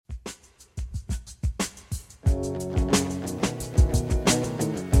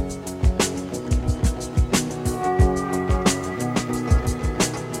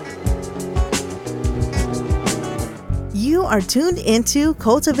are tuned into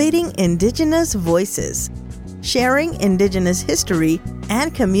Cultivating Indigenous Voices, sharing Indigenous history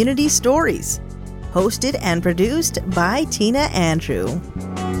and community stories. Hosted and produced by Tina Andrew.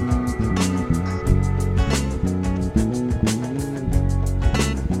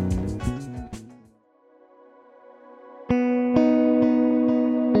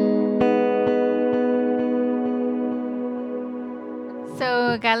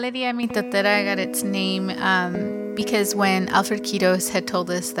 So Galeria Mitotera got its name because when Alfred Quiros had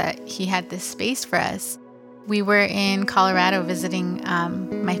told us that he had this space for us, we were in Colorado visiting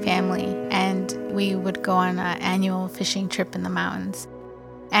my family, and we would go on an annual fishing trip in the mountains.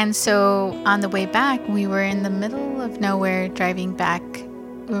 And so on the way back, we were in the middle of nowhere driving back.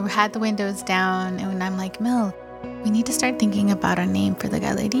 We had the windows down, and I'm like, Mel, we need to start thinking about a name for the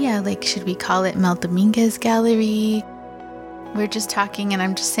Galeria. Like, should we call it Mel Dominguez Gallery? We're just talking, and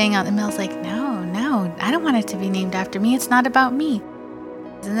I'm just saying out, and Mel's like, no, I don't want it to be named after me. It's not about me.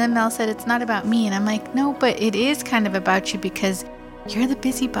 And then Mel said, it's not about me. And I'm like, no, but it is kind of about you because you're the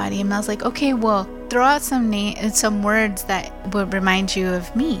busybody. And Mel's like, okay, well, throw out some words that would remind you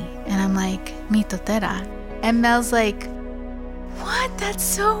of me. And I'm like, mitotera. And Mel's like, what? That's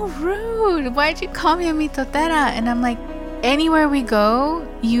so rude. Why'd you call me a mitotera? And I'm like, anywhere we go,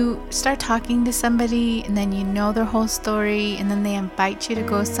 you start talking to somebody and then you know their whole story, and then they invite you to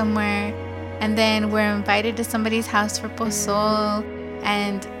go somewhere, and then we're invited to somebody's house for pozole,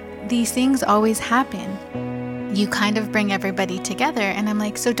 and these things always happen. You kind of bring everybody together, and I'm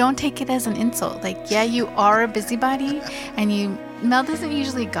like, so don't take it as an insult. Like, yeah, you are a busybody, and Mel doesn't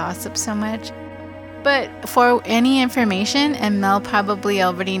usually gossip so much, but for any information, and Mel probably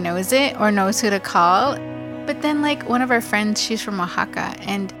already knows it or knows who to call. But then, like, one of our friends, she's from Oaxaca,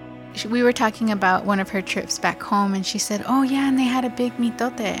 and we were talking about one of her trips back home, and she said, oh yeah, and they had a big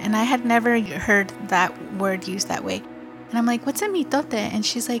mitote, and I had never heard that word used that way. And I'm like, what's a mitote? And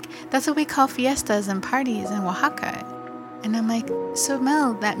she's like, that's what we call fiestas and parties in Oaxaca. And I'm like, so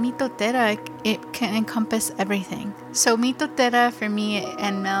Mel, that mitotera, it can encompass everything. So mitotera for me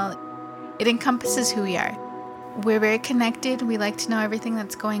and Mel, it encompasses who we are. We're very connected. We like to know everything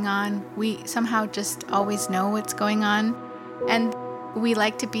that's going on. We somehow just always know what's going on. And we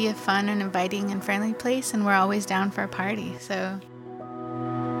like to be a fun and inviting and friendly place, and we're always down for a party. So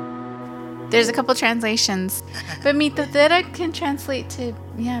there's a couple translations. But mitotera can translate to,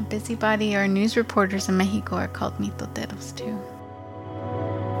 busybody, or news reporters in Mexico are called mitoteros too.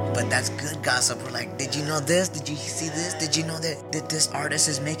 But that's good gossip. We're like, did you know this? Did you see this? Did you know that this artist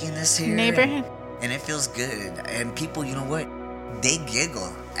is making this here? Neighborhood. And it feels good. And people, you know what? They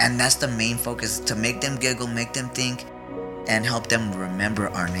giggle. And that's the main focus, to make them giggle, make them think, and help them remember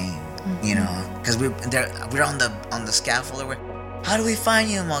our name. Mm-hmm. You know? Because we're on the scaffold. How do we find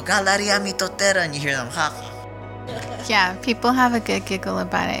you, Mo? Galeria Mitotera. And you hear them, ha. Yeah, people have a good giggle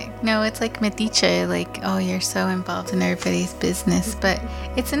about it. No, it's like metiche, like, oh, you're so involved in everybody's business. But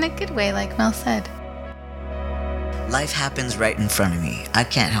it's in a good way, like Mel said. Life happens right in front of me. I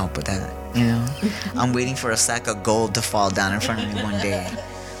can't help with that. You know, I'm waiting for a sack of gold to fall down in front of me one day,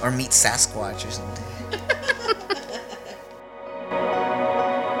 or meet Sasquatch or something.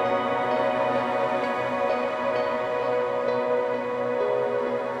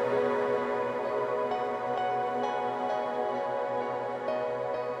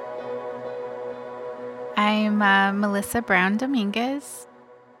 I'm Melissa Brown Dominguez.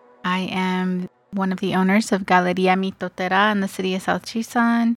 I am one of the owners of Galeria Mitotera in the city of South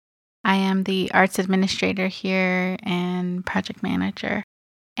Tucson. I am the arts administrator here and project manager.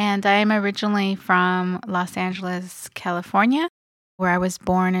 And I am originally from Los Angeles, California, where I was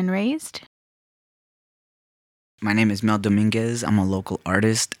born and raised. My name is Mel Dominguez. I'm a local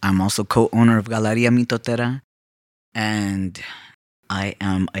artist. I'm also co-owner of Galeria Mitotera. And I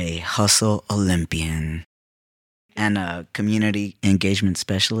am a hustle Olympian and a community engagement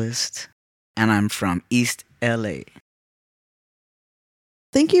specialist. And I'm from East LA.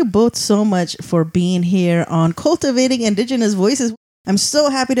 Thank you both so much for being here on Cultivating Indigenous Voices. I'm so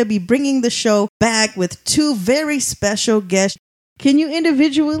happy to be bringing the show back with two very special guests. Can you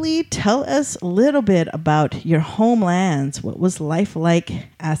individually tell us a little bit about your homelands? What was life like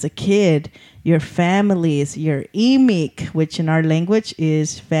as a kid? Your families, your imik, which in our language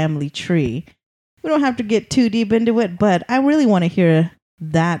is family tree. We don't have to get too deep into it, but I really want to hear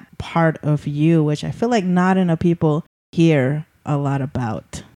that part of you, which I feel like not enough people hear a lot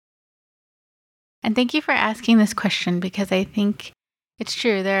about. And thank you for asking this question, because I think it's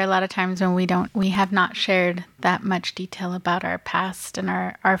true. There are a lot of times when we have not shared that much detail about our past and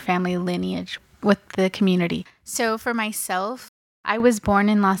our family lineage with the community. So for myself, I was born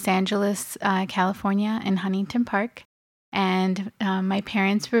in Los Angeles, California, in Huntington Park. And my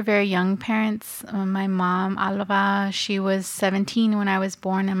parents were very young parents. My mom, Alva, she was 17 when I was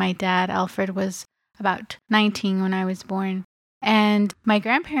born, and my dad, Alfred, was about 19 when I was born. And my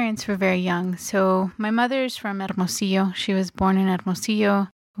grandparents were very young. So my mother's from Hermosillo. She was born in Hermosillo.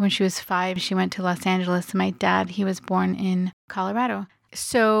 When she was 5, she went to Los Angeles. And my dad, he was born in Colorado.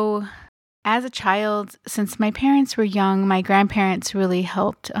 So as a child, since my parents were young, my grandparents really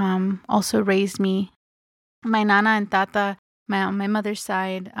helped, also raised me. My nana and tata, on my mother's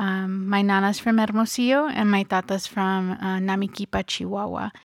side, my nana's from Hermosillo and my tata's from Namiquipa,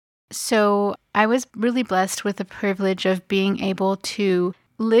 Chihuahua. So I was really blessed with the privilege of being able to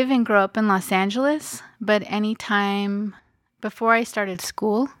live and grow up in Los Angeles. But anytime before I started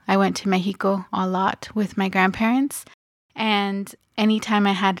school, I went to Mexico a lot with my grandparents. And anytime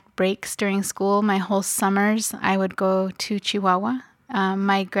I had breaks during school, my whole summers, I would go to Chihuahua.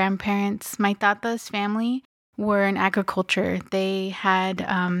 My grandparents, my tata's family were in agriculture. They had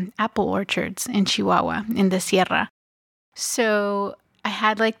apple orchards in Chihuahua, in the Sierra. So I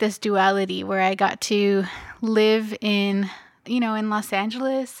had like this duality where I got to live in Los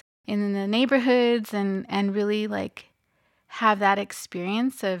Angeles, in the neighborhoods, and really like have that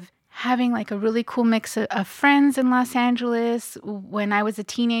experience of having like a really cool mix of friends in Los Angeles. When I was a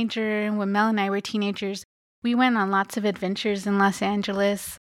teenager, and when Mel and I were teenagers, we went on lots of adventures in Los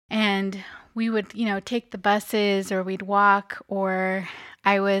Angeles, and we would, take the buses, or we'd walk, or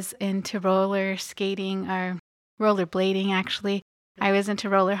I was into roller skating or rollerblading, actually. I was into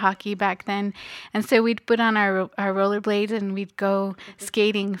roller hockey back then. And so we'd put on our rollerblades and we'd go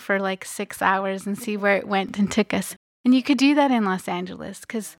skating for like 6 hours and see where it went and took us. And you could do that in Los Angeles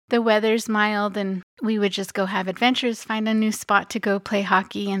because the weather's mild, and we would just go have adventures, find a new spot to go play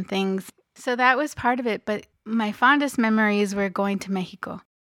hockey and things. So that was part of it. But my fondest memories were going to Mexico.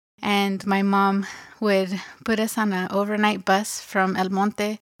 And my mom would put us on an overnight bus from El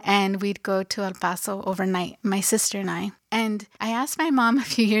Monte, and we'd go to El Paso overnight, my sister and I. And I asked my mom a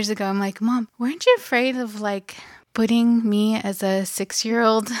few years ago, I'm like, Mom, weren't you afraid of like putting me as a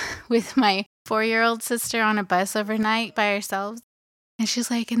 6-year-old with my 4-year-old sister on a bus overnight by ourselves? And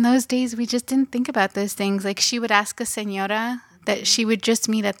she's like, in those days, we just didn't think about those things. Like she would ask a señora that she would just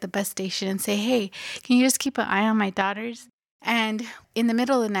meet at the bus station and say, hey, can you just keep an eye on my daughters? And in the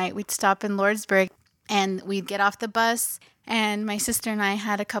middle of the night, we'd stop in Lordsburg and we'd get off the bus. And my sister and I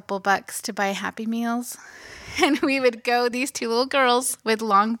had a couple bucks to buy Happy Meals. And we would go, these 2 little girls with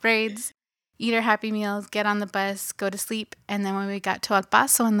long braids, eat our Happy Meals, get on the bus, go to sleep. And then when we got to El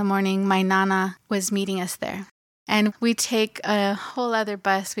Paso in the morning, my nana was meeting us there. And we'd take a whole other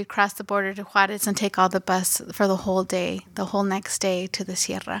bus. We'd cross the border to Juarez and take all the bus for the whole day, the whole next day to the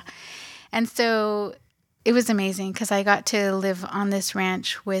Sierra. And so it was amazing because I got to live on this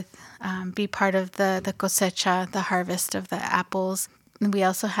ranch be part of the cosecha, the harvest of the apples. And we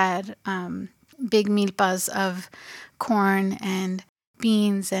also had big milpas of corn and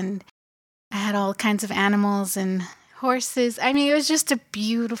beans, and I had all kinds of animals and horses. I mean, it was just a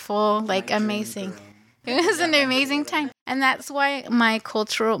beautiful, amazing. It was an amazing time. And that's why my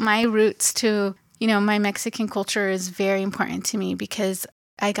roots to, my Mexican culture is very important to me because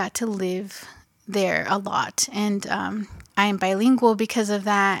I got to live there a lot. And I am bilingual because of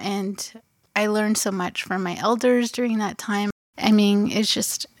that. And I learned so much from my elders during that time. I mean, it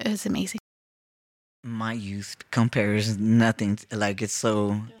was amazing. My youth compares nothing.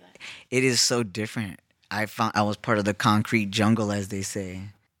 It is so different. I was part of the concrete jungle, as they say.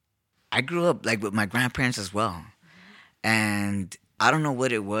 I grew up with my grandparents as well. And I don't know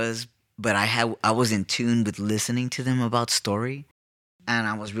what it was, but I was in tune with listening to them about story. And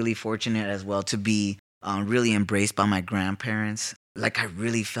I was really fortunate as well to be really embraced by my grandparents. I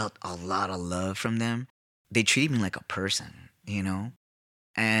really felt a lot of love from them. They treated me like a person,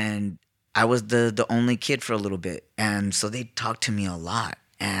 And I was the only kid for a little bit. And so they talked to me a lot.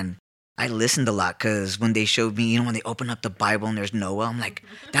 And I listened a lot because when they showed me, when they open up the Bible and there's Noah, I'm like,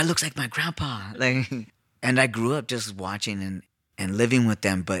 that looks like my grandpa. And I grew up just watching and living with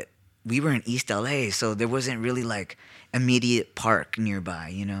them. But we were in East LA, so there wasn't really immediate park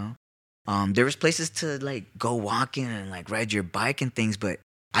nearby, There was places to go walking and ride your bike and things, but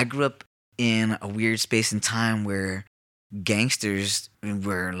I grew up in a weird space and time where gangsters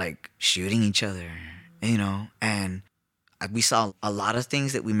were shooting each other, and we saw a lot of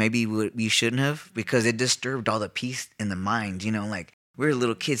things that we shouldn't have because it disturbed all the peace in the mind, we were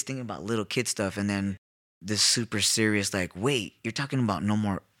little kids thinking about little kid stuff, and then this super serious wait, you're talking about no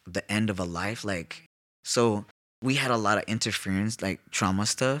more the end of a life, so we had a lot of interference, trauma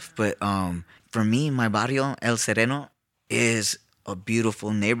stuff. But for me, my barrio, El Sereno, is a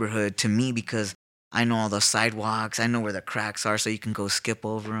beautiful neighborhood to me because I know all the sidewalks. I know where the cracks are, so you can go skip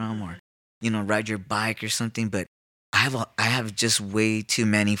over them or, ride your bike or something. But I have just way too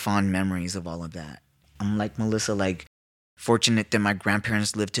many fond memories of all of that. I'm like Melissa, like fortunate that my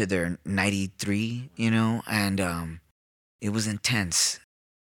grandparents lived to their 93, and it was intense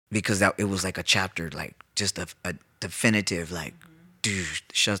because it was like a chapter, like just a definitive, like, dude,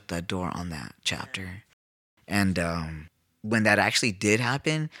 shut the door on that chapter. And when that actually did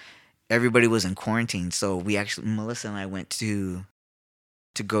happen, everybody was in quarantine. So Melissa and I went to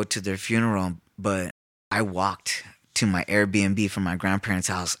go to their funeral, but I walked to my Airbnb from my grandparents'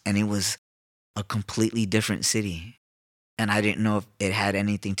 house, and it was a completely different city. And I didn't know if it had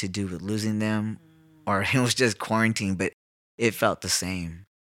anything to do with losing them or it was just quarantine, but it felt the same.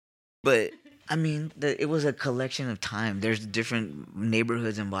 But I mean, it was a collection of time. There's different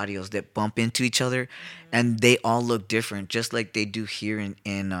neighborhoods and barrios that bump into each other, and they all look different, just like they do here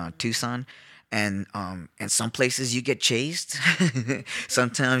in Tucson. And some places you get chased.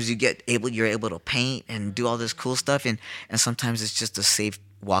 Sometimes you're able to paint and do all this cool stuff, and sometimes it's just a safe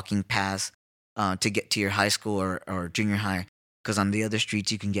walking path to get to your high school or junior high. Because on the other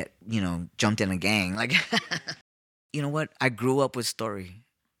streets you can get jumped in a gang. Like, you know what? I grew up with story.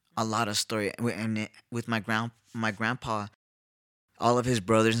 A lot of story, and with my grandpa, all of his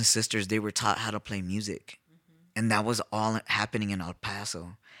brothers and sisters, they were taught how to play music, and that was all happening in El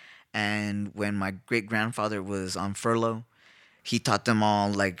Paso. And when my great grandfather was on furlough, he taught them all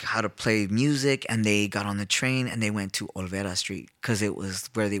like how to play music, and they got on the train and they went to Olvera Street because it was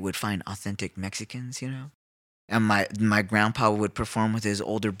where they would find authentic Mexicans, And my grandpa would perform with his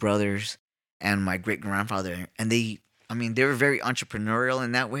older brothers and my great grandfather, and they were very entrepreneurial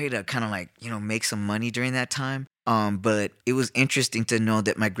in that way to kind of like, make some money during that time. But it was interesting to know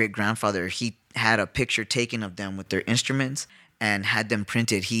that my great grandfather, he had a picture taken of them with their instruments and had them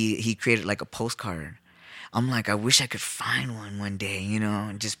printed. He created like a postcard. I'm like, I wish I could find one day,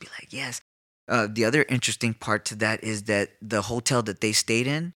 and just be like, yes. The other interesting part to that is that the hotel that they stayed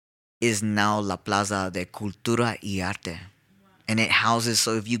in is now La Plaza de Cultura y Arte. And it houses,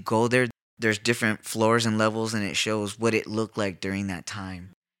 so if you go there, there's different floors and levels, and it shows what it looked like during that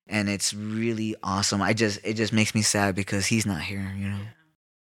time. And it's really awesome. It just makes me sad because he's not here,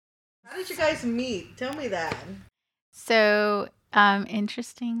 How did you guys meet? Tell me that. So,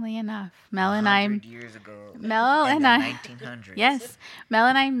 interestingly enough, Mel and I, years ago, Mel in and the I, 1900s. yes, Mel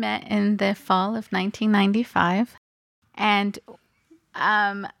and I met in the fall of 1995, and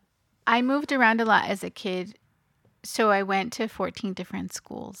I moved around a lot as a kid. So I went to 14 different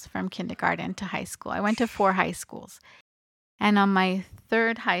schools from kindergarten to high school. I went to 4 high schools. And on my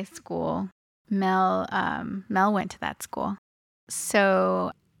 3rd high school, Mel went to that school.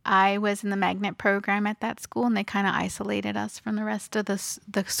 So I was in the magnet program at that school, and they kind of isolated us from the rest of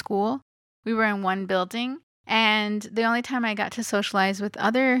the school. We were in one building, and the only time I got to socialize with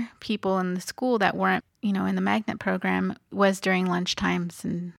other people in the school that weren't, in the magnet program was during lunch times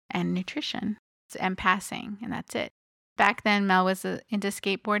and nutrition and passing, and that's it. Back then, Mel was into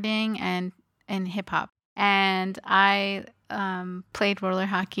skateboarding and hip hop, and I played roller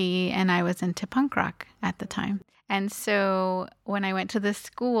hockey, and I was into punk rock at the time. And so when I went to this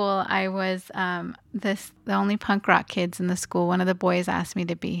school, I was the only punk rock kids in the school. One of the boys asked me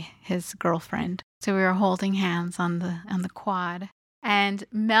to be his girlfriend, so we were holding hands on the quad. And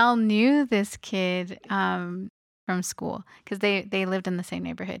Mel knew this kid from school because they lived in the same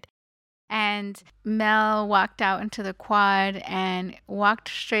neighborhood. And Mel walked out into the quad and walked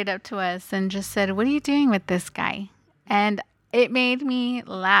straight up to us and just said, "What are you doing with this guy?" And it made me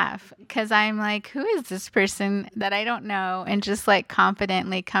laugh because I'm like, who is this person that I don't know? And just like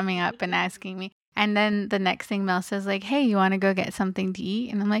confidently coming up and asking me. And then the next thing Mel says, like, "Hey, you want to go get something to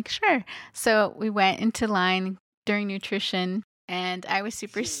eat?" And I'm like, "Sure." So we went into line during nutrition. And I was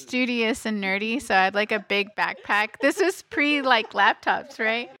super studious and nerdy. So I had like a big backpack. This was pre like laptops,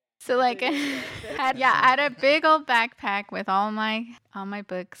 right? So like, I had a big old backpack with all my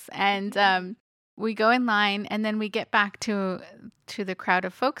books, and we go in line, and then we get back to the crowd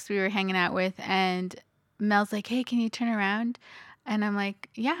of folks we were hanging out with, and Mel's like, "Hey, can you turn around?" And I'm like,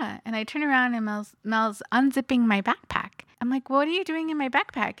 "Yeah." And I turn around, and Mel's unzipping my backpack. I'm like, "What are you doing in my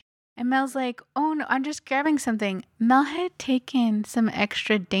backpack?" And Mel's like, "Oh no, I'm just grabbing something." Mel had taken some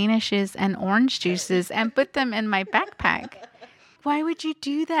extra Danishes and orange juices and put them in my backpack. "Why would you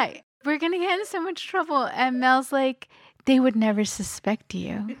do that? We're going to get in so much trouble." And Mel's like, "They would never suspect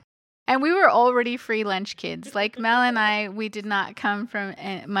you." And we were already free lunch kids. Like Mel and I, we did not come from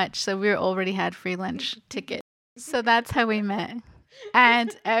much, so we already had free lunch tickets. So that's how we met.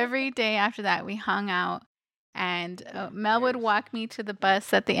 And every day after that, we hung out. And Mel would walk me to the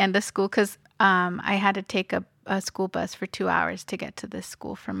bus at the end of school because I had to take a school bus for 2 hours to get to this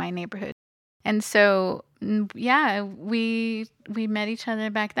school from my neighborhood. And so, yeah, we met each other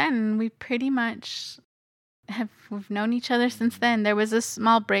back then. And we pretty much we've known each other since then. There was a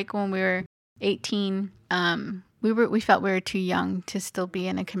small break when we were 18. We felt we were too young to still be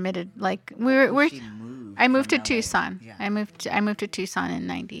in a committed, like I moved to Tucson. Yeah. I moved to Tucson in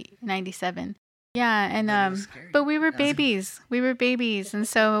 97. Yeah, and but we were babies. We were babies, and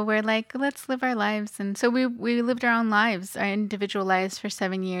so we're like, let's live our lives. And so we lived our own lives, our individual lives for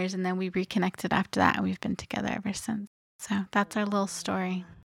 7 years, and then we reconnected after that, and we've been together ever since. So that's our little story.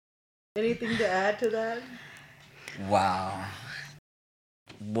 Anything to add to that? Wow.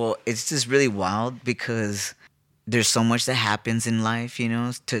 Well, it's just really wild because there's so much that happens in life, you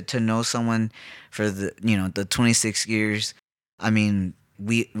know, to know someone for the 26 years. I mean,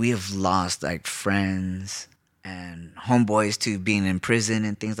 we have lost like friends and homeboys to being in prison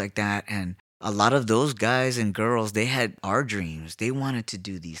and things like that. And a lot of those guys and girls, they had our dreams. They wanted to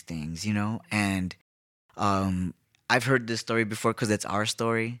do these things, you know. And I've heard this story before because it's our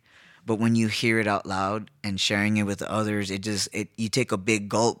story. But when you hear it out loud and sharing it with others, you take a big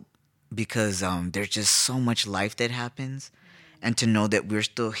gulp because there's just so much life that happens. And to know that we're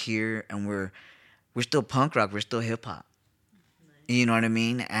still here and we're still punk rock, we're still hip hop. You know what I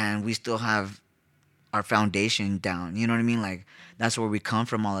mean? And we still have our foundation down. You know what I mean? Like, that's where we come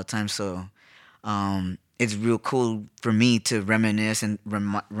from all the time. So it's real cool for me to reminisce and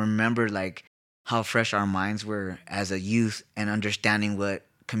remember, like, how fresh our minds were as a youth and understanding what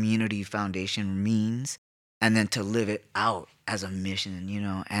community foundation means, and then to live it out as a mission, you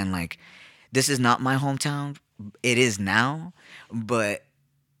know. And, like, this is not my hometown. It is now, but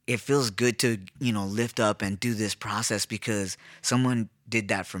it feels good to, you know, lift up and do this process because someone did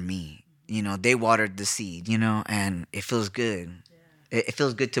that for me. You know, they watered the seed, you know, and it feels good. Yeah. It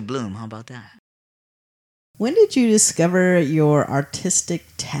feels good to bloom. How about that? When did you discover your artistic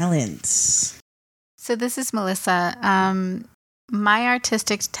talents? So this is Melissa. My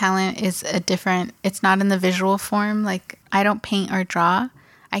artistic talent is it's not in the visual form. Like, I don't paint or draw.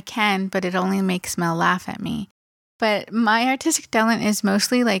 I can, but it only makes Mel laugh at me. But my artistic talent is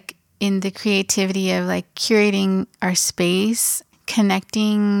mostly like in the creativity of like curating our space,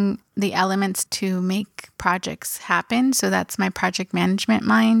 connecting the elements to make projects happen. So that's my project management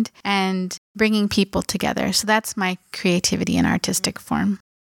mind, and bringing people together. So that's my creativity in artistic form.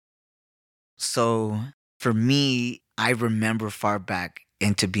 So for me, I remember far back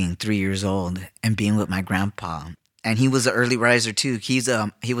into being 3 years old and being with my grandpa. And he was an early riser too. He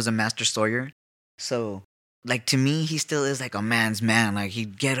was a master sawyer. So, like, to me, he still is like a man's man. Like,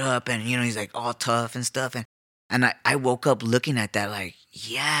 he'd get up and, you know, he's like all tough and stuff. And I woke up looking at that like,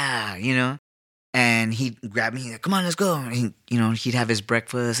 yeah, you know. And he'd grab me, like, come on, let's go. And he, you know, he'd have his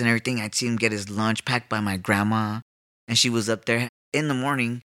breakfast and everything. I'd see him get his lunch packed by my grandma. And she was up there in the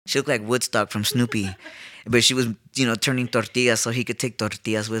morning. She looked like Woodstock from Snoopy. But she was, you know, turning tortillas so he could take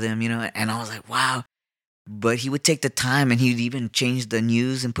tortillas with him, you know. And I was like, wow. But he would take the time, and he'd even change the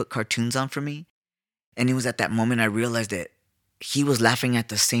news and put cartoons on for me. And it was at that moment I realized that he was laughing at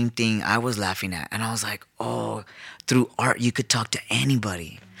the same thing I was laughing at. And I was like, oh, through art, you could talk to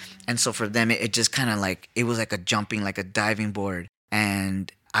anybody. And so for them, it just kind of like, it was like a jumping, like a diving board.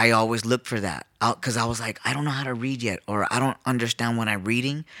 And I always looked for that because I was like, I don't know how to read yet, or I don't understand what I'm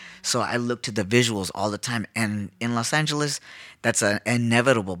reading. So I look to the visuals all the time. And in Los Angeles, that's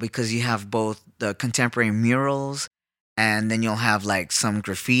inevitable because you have both the contemporary murals and then you'll have like some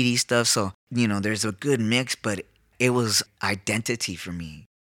graffiti stuff. So, you know, there's a good mix, but it was identity for me,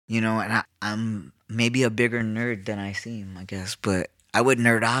 you know, and I'm maybe a bigger nerd than I seem, I guess, but I would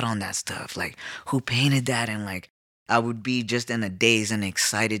nerd out on that stuff. Like, who painted that? And like, I would be just in a daze and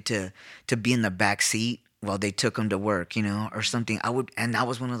excited to be in the back seat while they took him to work, you know, or something. And I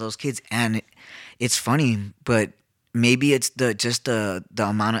was one of those kids. And it's funny, but maybe it's the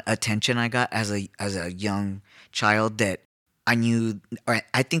amount of attention I got as a young child that I knew, or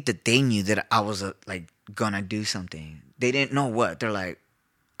I think that they knew that I was like gonna do something. They didn't know what. They're like,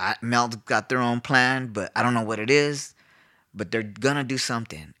 Mel got their own plan, but I don't know what it is, but they're gonna do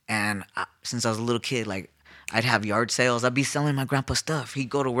something. And since I was a little kid, like, I'd have yard sales. I'd be selling my grandpa's stuff. He'd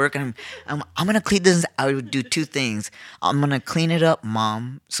go to work and I'm going to clean this. I would do two things. I'm going to clean it up,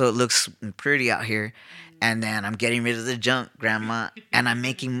 Mom, so it looks pretty out here. And then I'm getting rid of the junk, Grandma, and I'm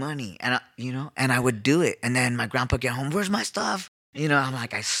making money. And, and I would do it. And then my grandpa get home, where's my stuff? You know, I'm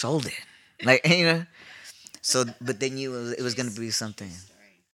like, I sold it. Like, you know. So, but they knew it was going to be something.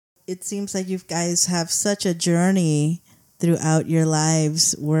 It seems like you guys have such a journey throughout your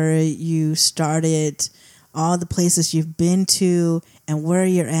lives where you started all the places you've been to and where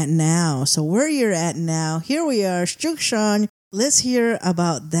you're at now. So where you're at now, here we are, Shchuchon. Let's hear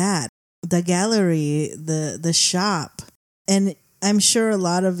about that. The gallery, the shop. And I'm sure a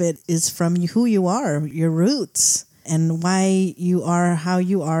lot of it is from who you are, your roots, and why you are how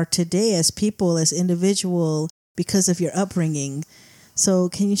you are today as people, as individual, because of your upbringing. So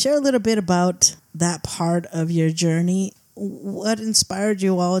can you share a little bit about that part of your journey? What inspired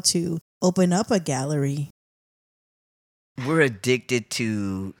you all to open up a gallery? We're addicted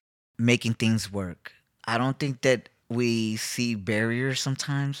to making things work. I don't think that we see barriers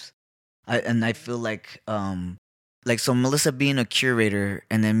sometimes. I feel like so Melissa being a curator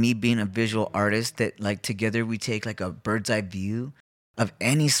and then me being a visual artist, that like together we take like a bird's eye view of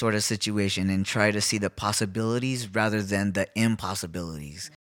any sort of situation and try to see the possibilities rather than the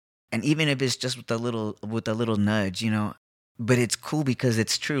impossibilities. And even if it's just with a little nudge, but it's cool because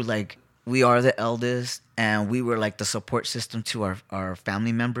it's true. Like, we are the eldest and we were like the support system to our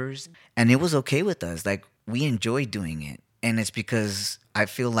family members, and it was okay with us. Like, we enjoy doing it. And it's because I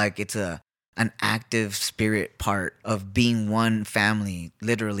feel like it's an active spirit part of being one family,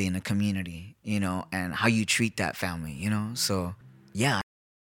 literally in a community, and how you treat that family, So, yeah.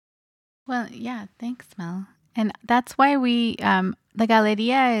 Well, yeah, thanks, Mel. And that's why we, the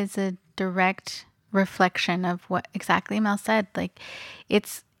Galeria is a direct reflection of what exactly Mel said. Like,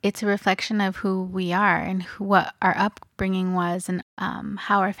 it's a reflection of who we are and what our upbringing was, and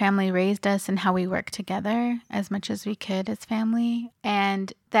how our family raised us, and how we work together as much as we could as family,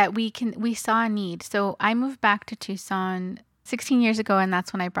 and that we saw a need. So I moved back to Tucson 16 years ago, and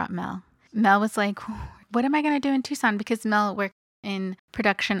that's when I brought Mel. Mel was like, what am I going to do in Tucson? Because Mel worked in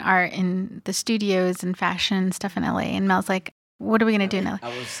production art in the studios and fashion stuff in LA. And Mel's like, what are we going to do in LA?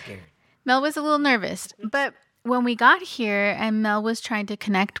 I was scared. Mel was a little nervous. But when we got here and Mel was trying to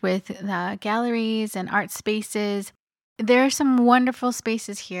connect with the galleries and art spaces, there are some wonderful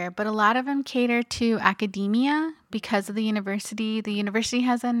spaces here, but a lot of them cater to academia because of the university. The university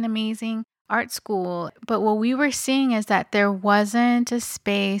has an amazing art school. But what we were seeing is that there wasn't a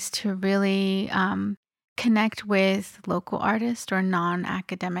space to really connect with local artists or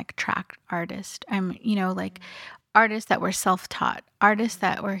non-academic track artists. Like artists that were self-taught, artists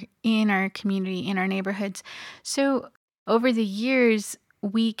that were in our community, in our neighborhoods. So over the years,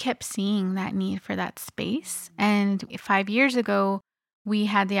 we kept seeing that need for that space. And 5 years ago, we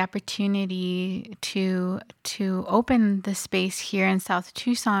had the opportunity to open the space here in South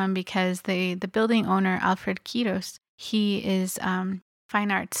Tucson because the building owner, Alfred Quiros, he is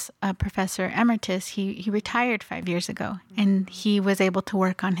fine arts professor emeritus. He retired 5 years ago, and he was able to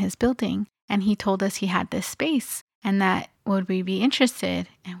work on his building. And he told us he had this space and that would we be interested?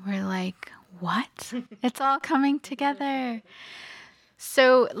 And we're like, what? It's all coming together.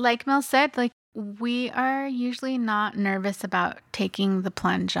 So like Mel said, like, we are usually not nervous about taking the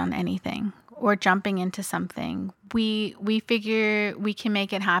plunge on anything or jumping into something. We figure we can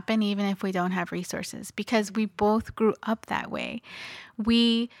make it happen even if we don't have resources, because we both grew up that way.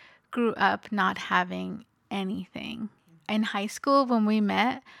 We grew up not having anything. In high school, when we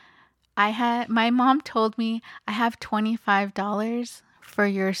met, my mom told me, I have $25 for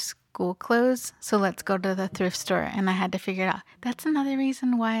your school clothes, so let's go to the thrift store. And I had to figure it out. That's another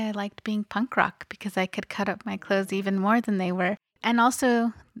reason why I liked being punk rock, because I could cut up my clothes even more than they were. And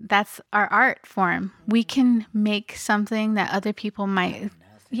also, that's our art form. We can make something that other people might,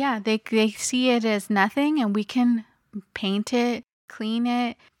 they see it as nothing, and we can paint it, clean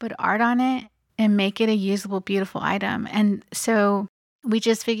it, put art on it, and make it a usable, beautiful item. And so we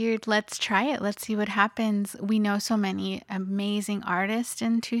just figured, let's try it. Let's see what happens. We know so many amazing artists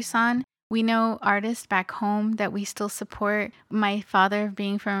in Tucson. We know artists back home that we still support. My father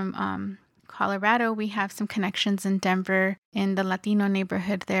being from Colorado, we have some connections in Denver in the Latino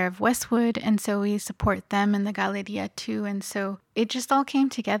neighborhood there of Westwood. And so we support them in the Galeria too. And so it just all came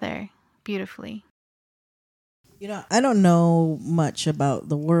together beautifully. I don't know much about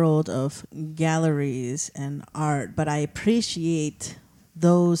the world of galleries and art, but I appreciate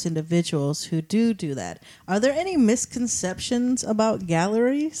those individuals who do that. Are there any misconceptions about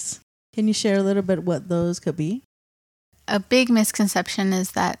galleries? Can you share a little bit what those could be? A big misconception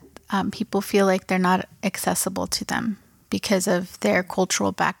is that people feel like they're not accessible to them because of their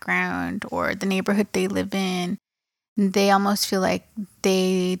cultural background or the neighborhood they live in. They almost feel like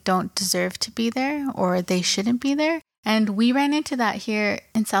they don't deserve to be there or they shouldn't be there. And we ran into that here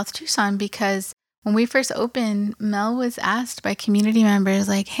in South Tucson because when we first opened, Mel was asked by community members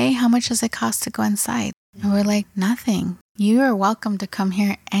like, hey, how much does it cost to go inside? And we're like, nothing. You are welcome to come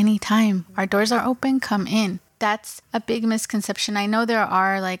here anytime. Our doors are open. Come in. that's a big misconception. I know there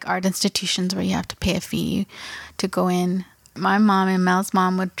are like art institutions where you have to pay a fee to go in. My mom and Mel's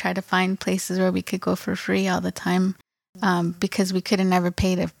mom would try to find places where we could go for free all the time because we couldn't ever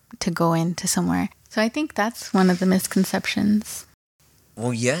pay to go into somewhere. So I think that's one of the misconceptions.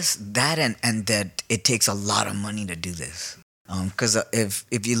 Well, yes, that and that it takes a lot of money to do this. Because if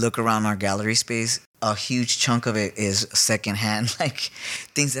you look around our gallery space, a huge chunk of it is secondhand, like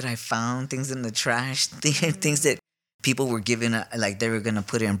things that I found, things in the trash, things that people were given, like they were gonna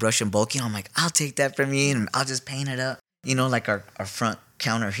put it in brush and bulk. I'm like, I'll take that from you, and I'll just paint it up. Like our front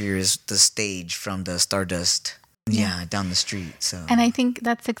counter here is the stage from the Stardust, down the street. So, and I think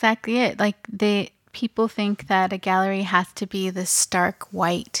that's exactly it. Like people think that a gallery has to be this stark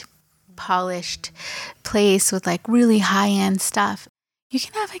white, polished place with like really high-end stuff. You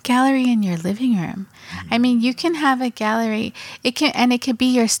can have a gallery in your living room. I mean, you can have a gallery. It could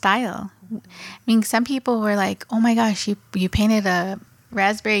be your style. I mean, some people were like, "Oh my gosh, you painted a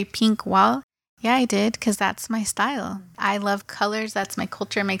raspberry pink wall." Yeah, I did, because that's my style. I love colors. That's my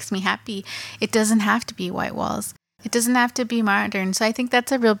culture. It makes me happy. It doesn't have to be white walls. It doesn't have to be modern. So I think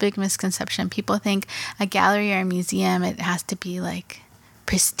that's a real big misconception. People think a gallery or a museum, it has to be like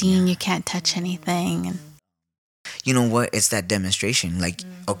pristine. You can't touch anything. And you know what? It's that demonstration. Like,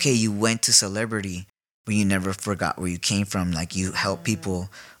 okay, you went to celebrity, but you never forgot where you came from. Like, you help people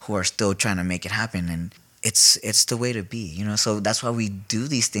who are still trying to make it happen. And it's the way to be, So that's why we do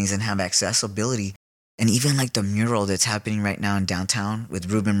these things and have accessibility. And even like the mural that's happening right now in downtown with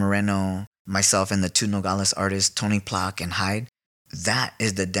Ruben Moreno, myself, and the two Nogales artists, Tony Plock and Hyde, that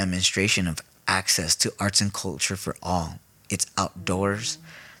is the demonstration of access to arts and culture for all. It's outdoors.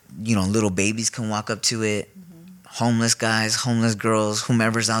 Little babies can walk up to it. Homeless guys, homeless girls,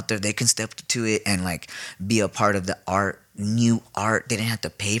 whomever's out there, they can step to it and like be a part of the art, new art. They didn't have to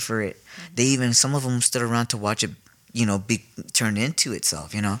pay for it. Some of them stood around to watch it, be turned into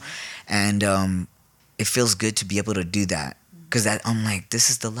itself, And it feels good to be able to do that, because I'm like, this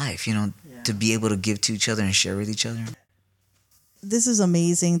is the life, to be able to give to each other and share with each other. This is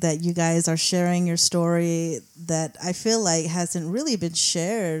amazing that you guys are sharing your story that I feel like hasn't really been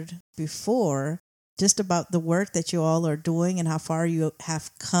shared before, just about the work that you all are doing and how far you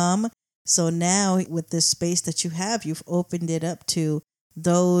have come. So now with this space that you have, you've opened it up to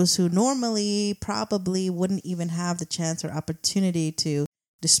those who normally probably wouldn't even have the chance or opportunity to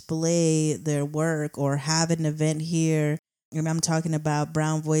display their work or have an event here. I'm talking about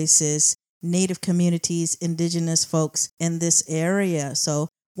Brown Voices, Native communities, Indigenous folks in this area. So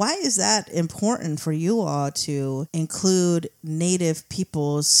why is that important for you all to include Native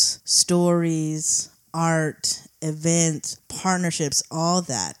people's stories, art, events, partnerships, all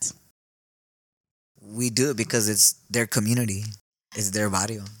that? We do it because it's their community. It's their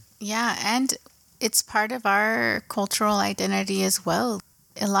barrio. Yeah, and it's part of our cultural identity as well.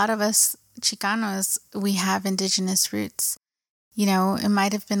 A lot of us Chicanos, we have Indigenous roots. It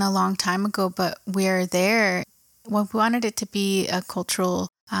might have been a long time ago, but we're there. We wanted it to be a cultural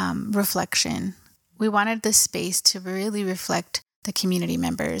reflection. We wanted this space to really reflect the community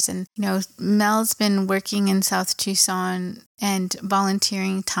members. And, Mel's been working in South Tucson and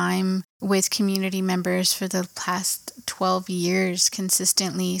volunteering time with community members for the past 12 years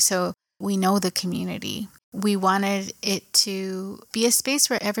consistently. So we know the community. We wanted it to be a space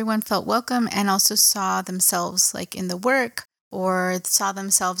where everyone felt welcome and also saw themselves like in the work, or saw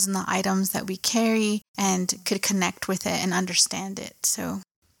themselves in the items that we carry and could connect with it and understand it. So,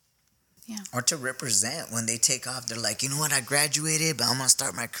 yeah. Or to represent when they take off. They're like, you know what, I graduated, but I'm going to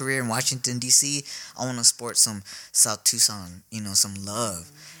start my career in Washington, D.C. I want to sport some South Tucson, some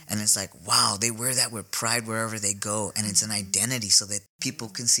love. And it's like, wow, they wear that with pride wherever they go. And it's an identity so that people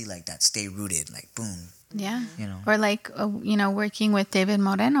can see like that, stay rooted, like boom. Yeah. Or like, working with David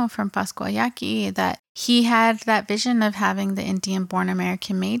Moreno from Pascuayaki, that he had that vision of having the Indian Born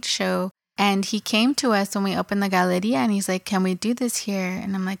American Made show. And he came to us when we opened the Galeria and he's like, can we do this here?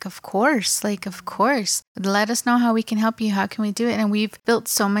 And I'm like, of course. Let us know how we can help you. How can we do it? And we've built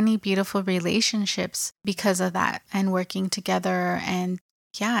so many beautiful relationships because of that and working together and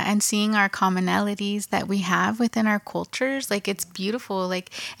seeing our commonalities that we have within our cultures. Like, it's beautiful.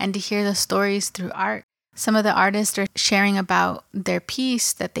 And to hear the stories through art. Some of the artists are sharing about their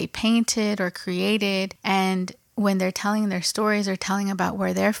piece that they painted or created. And when they're telling their stories or telling about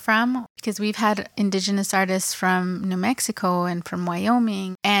where they're from, because we've had Indigenous artists from New Mexico and from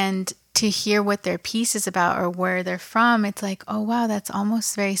Wyoming, and to hear what their piece is about or where they're from, it's like, oh, wow, that's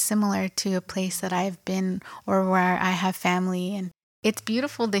almost very similar to a place that I've been or where I have family. And it's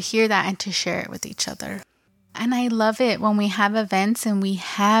beautiful to hear that and to share it with each other. And I love it when we have events and we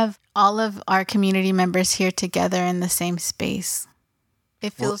have all of our community members here together in the same space.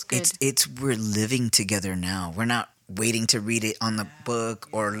 It feels good. It's we're living together now. We're not waiting to read it on the book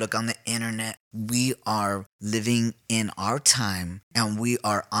or look on the internet. We are living in our time, and we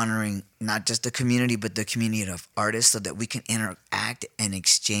are honoring not just the community, but the community of artists so that we can interact and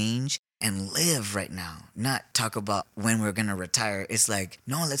exchange and live right now. Not talk about when we're going to retire. It's like,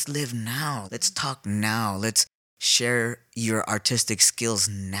 no, let's live now. Let's talk now. Let's share your artistic skills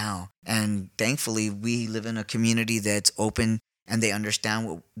now. And thankfully, we live in a community that's open and they understand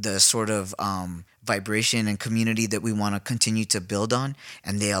what the sort of vibration and community that we want to continue to build on,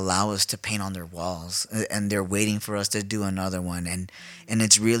 and they allow us to paint on their walls, and they're waiting for us to do another one. And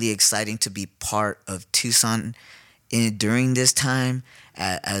it's really exciting to be part of Tucson during this time,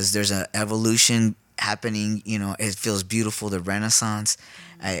 as there's an evolution happening. You know, it feels beautiful, the Renaissance,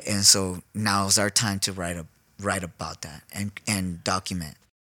 and so now's our time to write about that and document.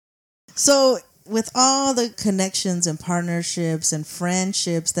 So, with all the connections and partnerships and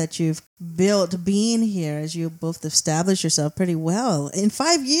friendships that you've built being here, as you both established yourself pretty well in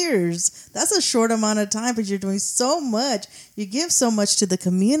 5 years, that's a short amount of time, but you're doing so much. You give so much to the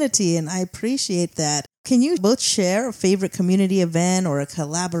community, and I appreciate that. Can you both share a favorite community event or a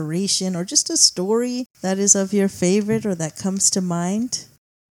collaboration or just a story that is of your favorite or that comes to mind?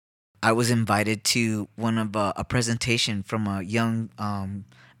 I was invited to one of a presentation from a young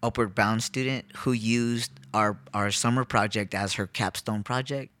Upward Bound student who used our summer project as her capstone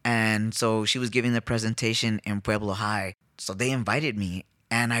project. And so she was giving the presentation in Pueblo High. So they invited me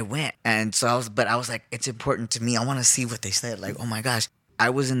and I went. And so I was like, it's important to me. I want to see what they said. Like, oh my gosh.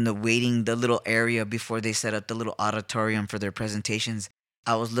 I was in the little area before they set up the little auditorium for their presentations.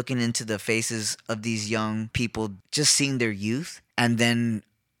 I was looking into the faces of these young people, just seeing their youth, and then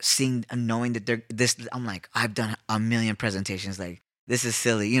seeing and knowing that I'm like, I've done a million presentations. Like, this is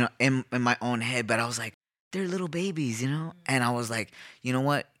silly, you know, in my own head. But I was like, they're little babies, you know? And I was like, you know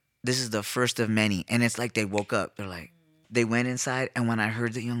what? This is the first of many. And it's like they woke up. They're like, they went inside. And when I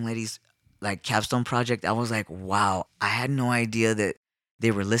heard the young lady's like capstone project, I was like, wow, I had no idea that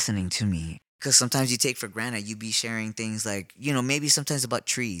they were listening to me. Because sometimes you take for granted, you be sharing things like, you know, maybe sometimes about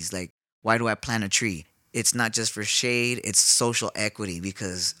trees. Like, why do I plant a tree? It's not just for shade. It's social equity.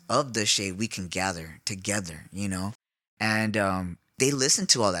 Because of the shade, we can gather together, you know? And they listen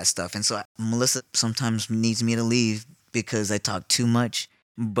to all that stuff. And so Melissa sometimes needs me to leave because I talk too much.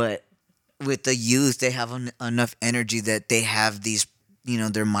 But with the youth, they have enough energy that they have these, you know,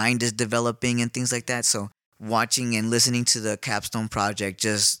 their mind is developing and things like that. So watching and listening to the capstone project,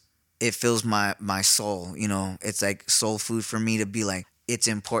 just, it fills my soul. You know, it's like soul food for me to be like, it's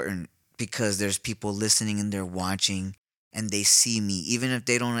important because there's people listening and they're watching. And they see me, even if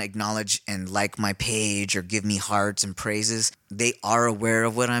they don't acknowledge and like my page or give me hearts and praises, they are aware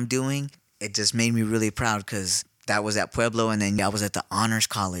of what I'm doing. It just made me really proud because that was at Pueblo, and then I was at the Honors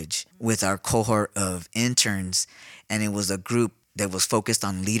College with our cohort of interns, and it was a group that was focused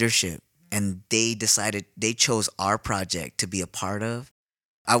on leadership, and they chose our project to be a part of.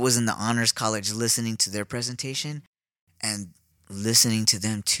 I was in the Honors College listening to their presentation, and listening to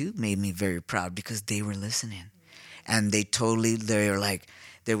them too made me very proud because they were listening. And they're like,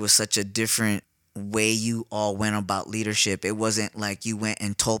 there was such a different way you all went about leadership. It wasn't like you went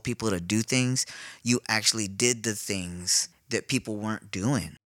and told people to do things. You actually did the things that people weren't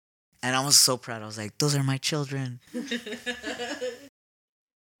doing. And I was so proud. I was like, those are my children. This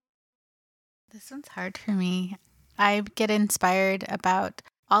one's hard for me. I get inspired about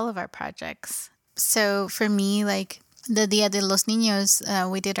all of our projects. So for me, like the Dia de los Niños,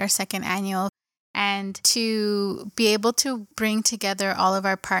 we did our second annual. And to be able to bring together all of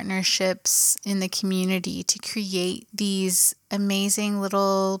our partnerships in the community to create these amazing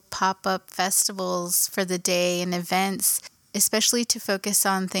little pop-up festivals for the day and events, especially to focus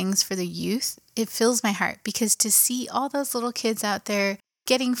on things for the youth, it fills my heart because to see all those little kids out there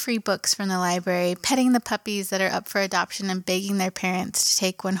getting free books from the library, petting the puppies that are up for adoption and begging their parents to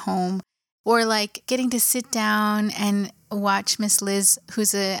take one home, or like getting to sit down and watch Miss Liz,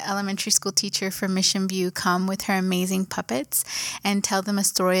 who's an elementary school teacher from Mission View, come with her amazing puppets and tell them a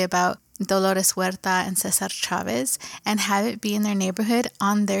story about Dolores Huerta and Cesar Chavez and have it be in their neighborhood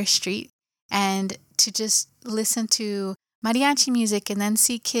on their street, and to just listen to mariachi music and then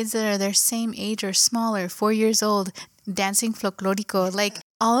see kids that are their same age or smaller, 4 years old, dancing folklorico. Like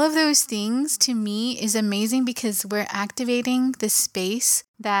all of those things to me is amazing because we're activating the space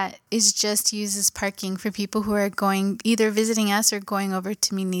that is just used as parking for people who are going either visiting us or going over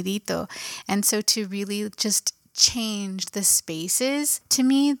to Minirito. And so to really just change the spaces, to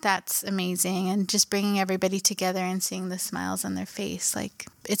me, that's amazing. And just bringing everybody together and seeing the smiles on their face, like,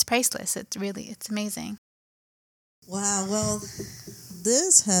 it's priceless. It's amazing. Wow. Well,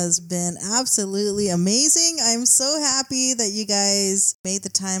 this has been absolutely amazing. I'm so happy that you guys made the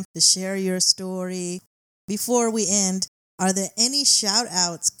time to share your story. Before we end, are there any shout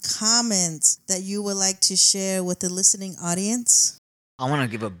outs, comments that you would like to share with the listening audience? I want to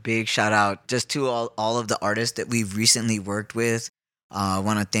give a big shout out just to all of the artists that we've recently worked with. I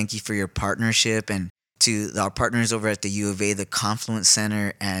want to thank you for your partnership, and to our partners over at the U of A, the Confluence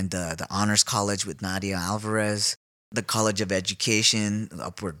Center, and the Honors College with Nadia Alvarez, the College of Education,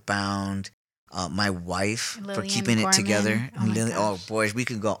 Upward Bound, my wife for Lillian keeping it Gorman. together. Oh my Oh, gosh. boys, we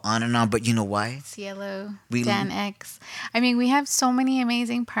could go on and on, but you know why? Cielo, We- Dan X. I mean, we have so many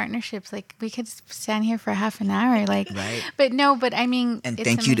amazing partnerships. Like, we could stand here for half an hour. Like, Right. But I mean, And it's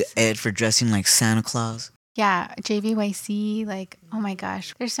thank you to amazing. Ed for dressing like Santa Claus. Yeah, JVYC, like, oh my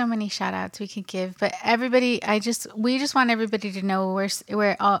gosh, there's so many shout outs we could give. But everybody, we just want everybody to know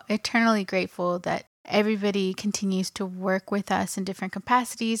we're all eternally grateful that everybody continues to work with us in different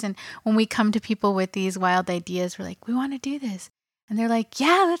capacities. And when we come to people with these wild ideas, we're like, we want to do this. And they're like,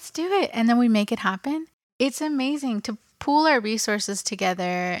 yeah, let's do it. And then we make it happen. It's amazing to pool our resources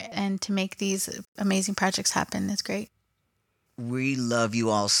together and to make these amazing projects happen. It's great. We love you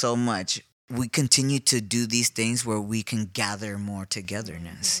all so much. We continue to do these things where we can gather more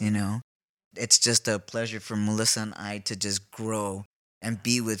togetherness, you know? It's just a pleasure for Melissa and I to just grow and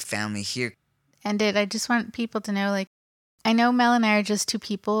be with family here. And I just want people to know, like, I know Mel and I are just two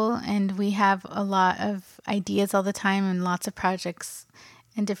people, and we have a lot of ideas all the time and lots of projects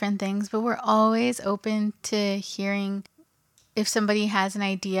and different things, but we're always open to hearing if somebody has an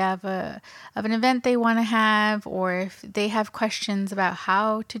idea of an event they want to have, or if they have questions about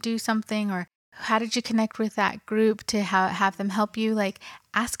how to do something, or how did you connect with that group to have them help you, like,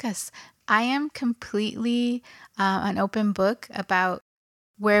 ask us. I am completely an open book about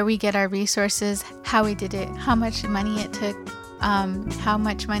where we get our resources, how we did it, how much money it took, how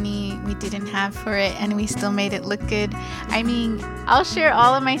much money we didn't have for it, and we still made it look good. I mean, I'll share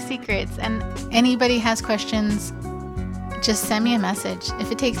all of my secrets, and anybody has questions, just send me a message.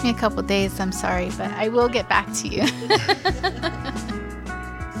 If it takes me a couple days, I'm sorry, but I will get back to you.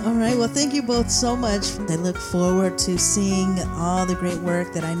 All right. Well, thank you both so much. I look forward to seeing all the great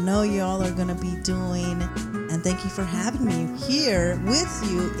work that I know you all are going to be doing. And thank you for having me here with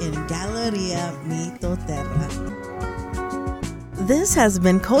you in Galeria Mito Terra. This has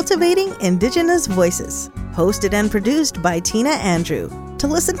been Cultivating Indigenous Voices, hosted and produced by Tina Andrew. To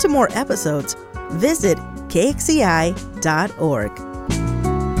listen to more episodes, visit kxci.org.